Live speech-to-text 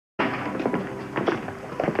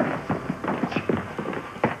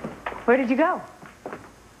Where did you go?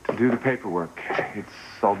 To do the paperwork. It's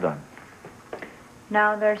all done.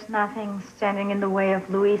 Now there's nothing standing in the way of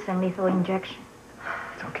Luis and lethal injection.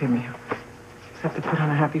 It's okay, Mia. Just have to put on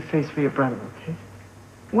a happy face for your brother, okay?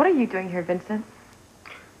 What are you doing here, Vincent?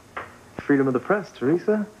 Freedom of the press,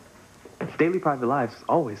 Teresa. Daily private lives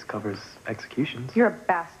always covers executions. You're a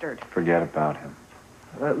bastard. Forget about him.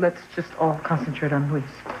 Let's just all concentrate on Luis.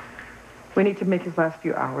 We need to make his last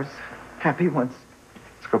few hours happy once.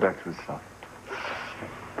 Let's go back to his cell.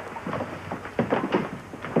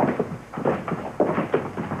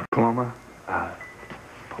 Paloma?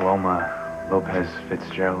 Paloma Lopez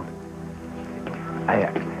Fitzgerald.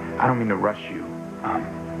 I don't mean to rush you.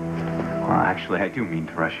 Well, actually, I do mean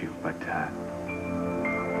to rush you, but,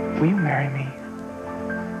 will you marry me?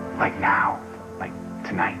 Like now? Like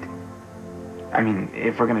tonight? I mean,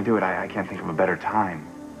 if we're gonna do it, I can't think of a better time.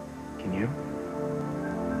 Can you?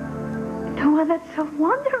 Noah, that's so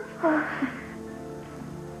wonderful.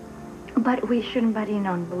 But we shouldn't butt in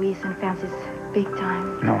on Luis and Fancy's big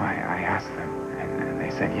time. No, I asked them, and they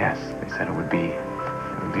said yes. They said it would be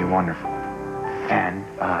wonderful. And,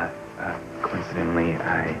 coincidentally,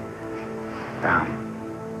 I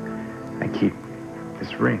keep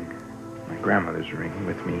this ring, my grandmother's ring,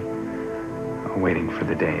 with me, waiting for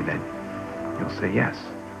the day that you'll say yes.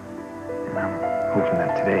 And I'm hoping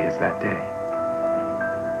that today is that day.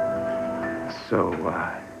 So,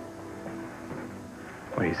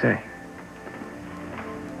 what do you say?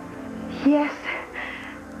 Yes.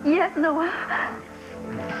 Yes, Noah.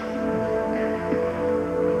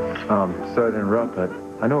 Sorry to interrupt, but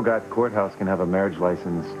I know a guy at the courthouse can have a marriage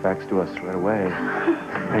license faxed to us right away.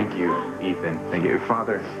 Thank you, Ethan. Thank you.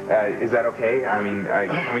 Father, is that okay? I mean,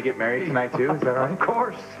 can we get married tonight, too? Is that all right? Of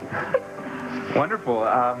course. Wonderful.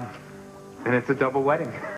 And it's a double wedding.